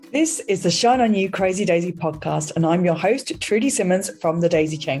This is the Shine On You Crazy Daisy podcast, and I'm your host, Trudy Simmons from the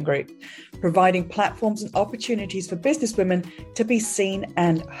Daisy Chain Group, providing platforms and opportunities for businesswomen to be seen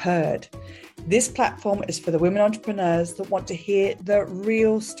and heard. This platform is for the women entrepreneurs that want to hear the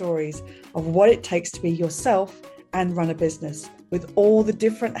real stories of what it takes to be yourself and run a business with all the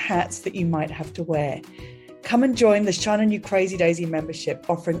different hats that you might have to wear. Come and join the Shine On You Crazy Daisy membership,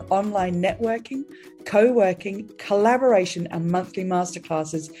 offering online networking, co-working, collaboration, and monthly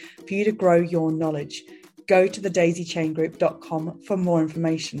masterclasses for you to grow your knowledge. Go to thedaisychaingroup.com for more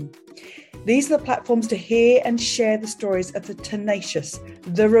information. These are the platforms to hear and share the stories of the tenacious,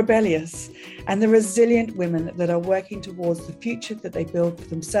 the rebellious, and the resilient women that are working towards the future that they build for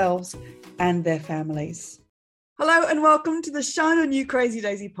themselves and their families. Hello and welcome to the Shine On You Crazy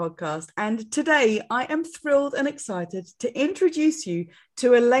Daisy podcast. And today I am thrilled and excited to introduce you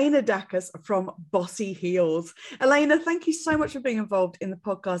to Elena Dacus from Bossy Heels. Elena, thank you so much for being involved in the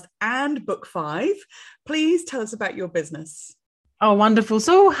podcast and Book 5. Please tell us about your business. Oh, wonderful.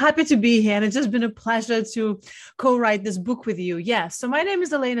 So happy to be here. And it's just been a pleasure to co-write this book with you. Yes. So my name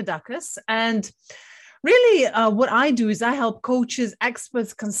is Elena Dacus, and really, what I do is I help coaches,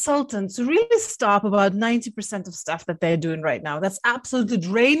 experts, consultants to really stop about 90% of stuff that they're doing right now. That's absolutely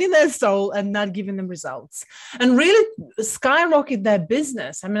draining their soul and not giving them results, and really skyrocket their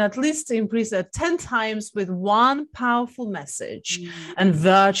business. I mean, at least to increase it 10 times with one powerful message and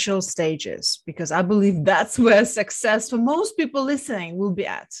virtual stages, because I believe that's where success for most people listening will be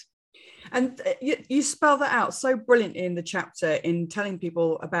at. And you spell that out so brilliantly in the chapter in telling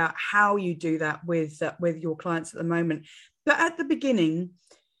people about how you do that with your clients at the moment. But at the beginning,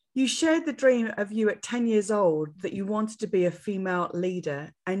 you shared the dream of you at 10 years old that you wanted to be a female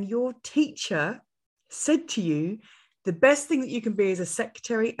leader. And your teacher said to you, the best thing that you can be is a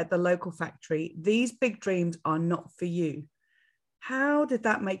secretary at the local factory. These big dreams are not for you. How did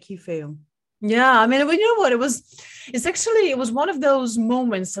that make you feel? Yeah, I mean, you know what, it was one of those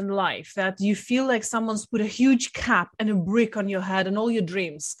moments in life that you feel like someone's put a huge cap and a brick on your head and all your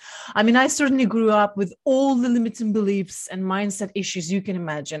dreams. I mean, I certainly grew up with all the limiting beliefs and mindset issues you can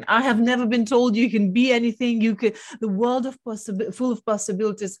imagine. I have never been told you can be anything, the world of full of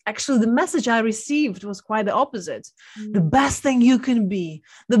possibilities. Actually, the message I received was quite the opposite. The best thing you can be,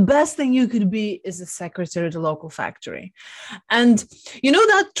 the best thing you could be is a secretary at a local factory. And you know,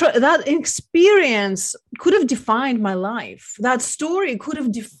 that experience could have defined my life. That story could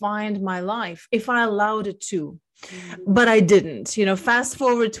have defined my life if I allowed it to. But I didn't. You know, fast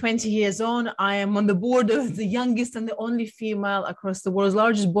forward 20 years on, I am on the board of the youngest and the only female across the world's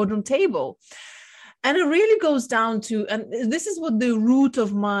largest boardroom table. And it really goes down to, and this is what the root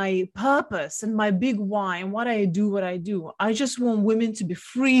of my purpose and my big why and what I do. I just want women to be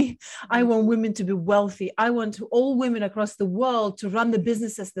free. I want women to be wealthy. I want all women across the world to run the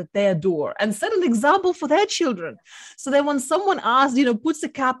businesses that they adore and set an example for their children. So that when someone puts a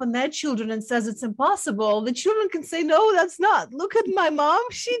cap on their children and says it's impossible, the children can say, no, that's not. Look at my mom.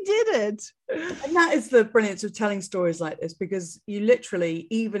 She did it. And that is the brilliance of telling stories like this, because you literally,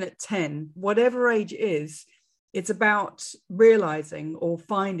 even at 10, whatever age it is, it's about realizing or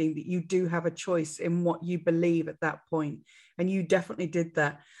finding that you do have a choice in what you believe at that point. And you definitely did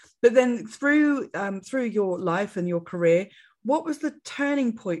that. But then through your life and your career, what was the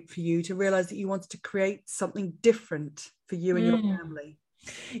turning point for you to realize that you wanted to create something different for you and your family?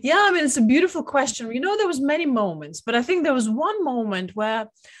 Yeah, I mean, it's a beautiful question. You know, there was many moments, but I think there was one moment where,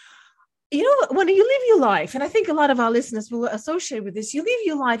 you know, when you live your life, and I think a lot of our listeners will associate with this, you live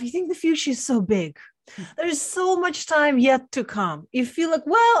your life, you think the future is so big. There is so much time yet to come. You feel like,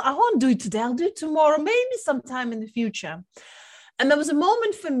 well, I won't do it today, I'll do it tomorrow, maybe sometime in the future. And there was a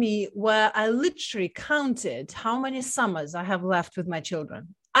moment for me where I literally counted how many summers I have left with my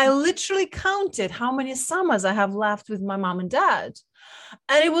children. I literally counted how many summers I have left with my mom and dad.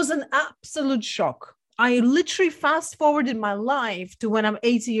 And it was an absolute shock. I literally fast forwarded my life to when I'm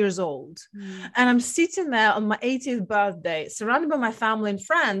 80 years old. And I'm sitting there on my 80th birthday, surrounded by my family and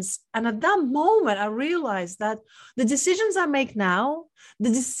friends. And at that moment, I realized that the decisions I make now,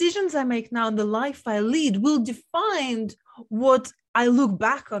 and the life I lead will define what I look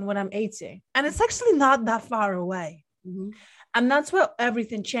back on when I'm 80. And it's actually not that far away. And that's where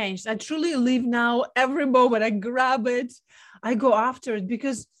everything changed. I truly live now every moment. I grab it. I go after it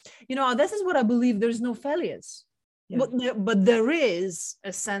because, you know, this is what I believe. There's no failures, but there is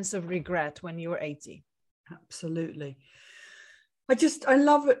a sense of regret when you're 80. Absolutely. I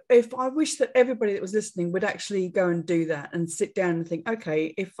love it. I wish that everybody that was listening would actually go and do that and sit down and think,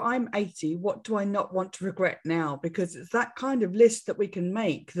 okay, if I'm 80, what do I not want to regret now? Because it's that kind of list that we can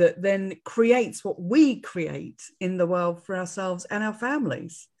make that then creates what we create in the world for ourselves and our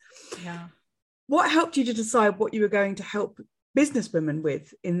families. Yeah. What helped you to decide what you were going to help business women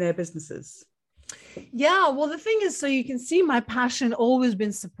with in their businesses? Yeah, well, the thing is, so you can see my passion always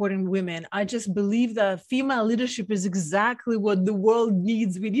been supporting women. I just believe that female leadership is exactly what the world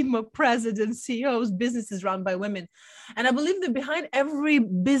needs. We need more presidents, CEOs, businesses run by women. And I believe that behind every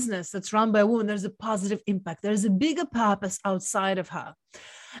business that's run by a woman, there's a positive impact. There's a bigger purpose outside of her.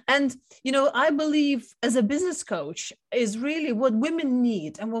 And, I believe as a business coach is really what women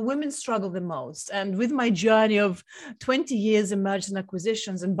need and what women struggle the most. And with my journey of 20 years in mergers and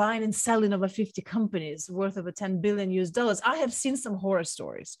acquisitions and buying and selling over 50 companies worth over $10 billion, I have seen some horror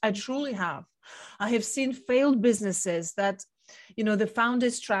stories. I truly have. I have seen failed businesses that, the founder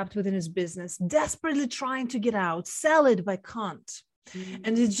is trapped within his business, desperately trying to get out, sell it, but can't.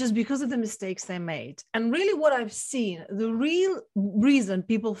 And it's just because of the mistakes they made. And really what I've seen, the real reason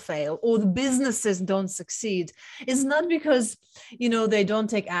people fail or the businesses don't succeed is not because, they don't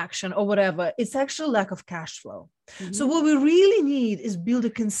take action or whatever. It's actually lack of cash flow. Mm-hmm. So what we really need is build a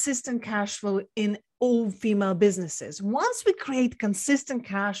consistent cash flow in all female businesses. Once we create consistent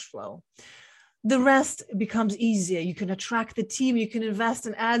cash flow, the rest becomes easier. You can attract the team, you can invest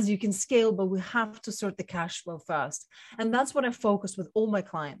in ads, you can scale, but we have to sort the cash flow first. And that's what I focus with all my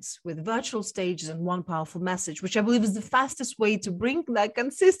clients, with virtual stages and one powerful message, which I believe is the fastest way to bring that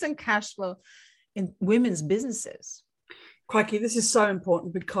consistent cash flow in women's businesses. Crikey, this is so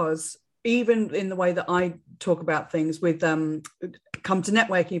important, because even in the way that I talk about things with come to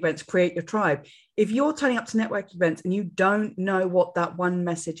networking events, create your tribe. If you're turning up to networking events and you don't know what that one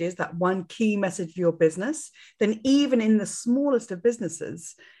message is, that one key message for your business, then even in the smallest of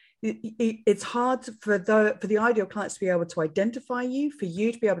businesses, it's hard for the ideal clients to be able to identify you, for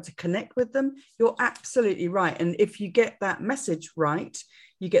you to be able to connect with them. You're absolutely right. And if you get that message right,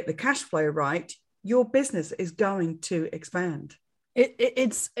 you get the cash flow right, your business is going to expand.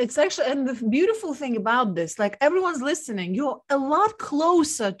 It's actually, and the beautiful thing about this, like everyone's listening, you're a lot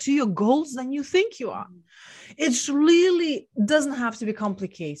closer to your goals than you think you are. It really doesn't have to be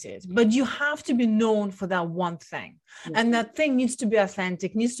complicated, but you have to be known for that one thing. Mm-hmm. And that thing needs to be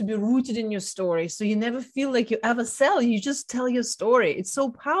authentic, needs to be rooted in your story. So you never feel like you ever sell, you just tell your story. It's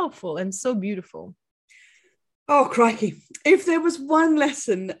so powerful and so beautiful. Oh, crikey. If there was one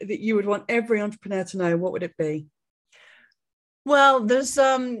lesson that you would want every entrepreneur to know, what would it be? Well, there's,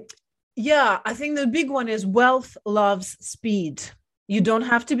 I think the big one is wealth loves speed. You don't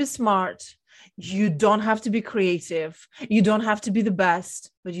have to be smart. You don't have to be creative. You don't have to be the best,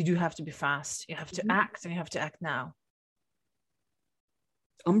 but you do have to be fast. You have to act, and you have to act now.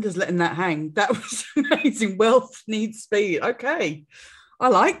 I'm just letting that hang. That was amazing. Wealth needs speed. Okay. I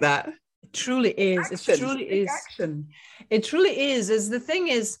like that. It truly is. Action. It truly is. Action. It truly is. The thing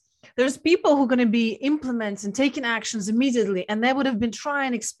is, there's people who are going to be implementing and taking actions immediately, and they would have been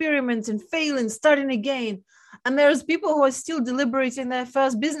trying, experimenting, failing, starting again. And there's people who are still deliberating their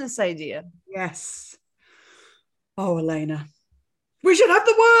first business idea. Yes. Oh, Elena, we should have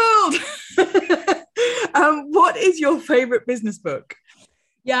the world. What is your favorite business book?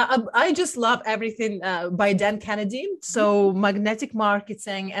 Yeah, I just love everything by Dan Kennedy. So magnetic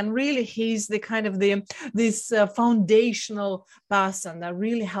marketing, and really he's the kind of this foundational person that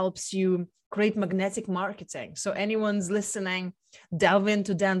really helps you create magnetic marketing. So anyone's listening, delve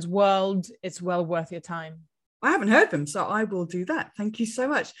into Dan's world. It's well worth your time. I haven't heard them, so I will do that. Thank you so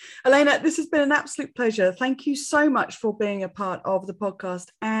much. Elena, this has been an absolute pleasure. Thank you so much for being a part of the podcast.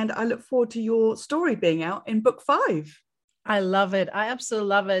 And I look forward to your story being out in book 5. I love it. I absolutely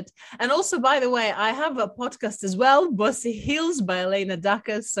love it. And also, by the way, I have a podcast as well, Bossy Heels by Elena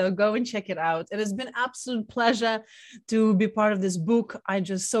Dacus. So go and check it out. It has been an absolute pleasure to be part of this book. I'm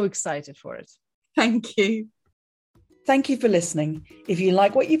just so excited for it. Thank you. Thank you for listening. If you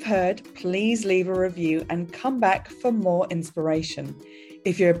like what you've heard, please leave a review and come back for more inspiration.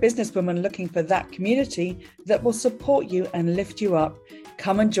 If you're a businesswoman looking for that community that will support you and lift you up,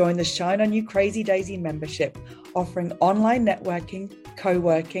 come and join the Shine On You Crazy Daisy membership, offering online networking,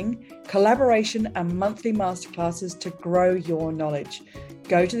 co-working, collaboration, and monthly masterclasses to grow your knowledge.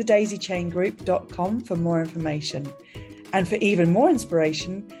 Go to thedaisychaingroup.com for more information. And for even more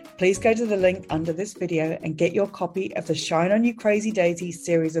inspiration, please go to the link under this video and get your copy of the Shine On You Crazy Daisy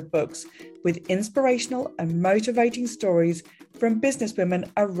series of books with inspirational and motivating stories from businesswomen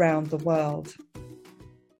around the world.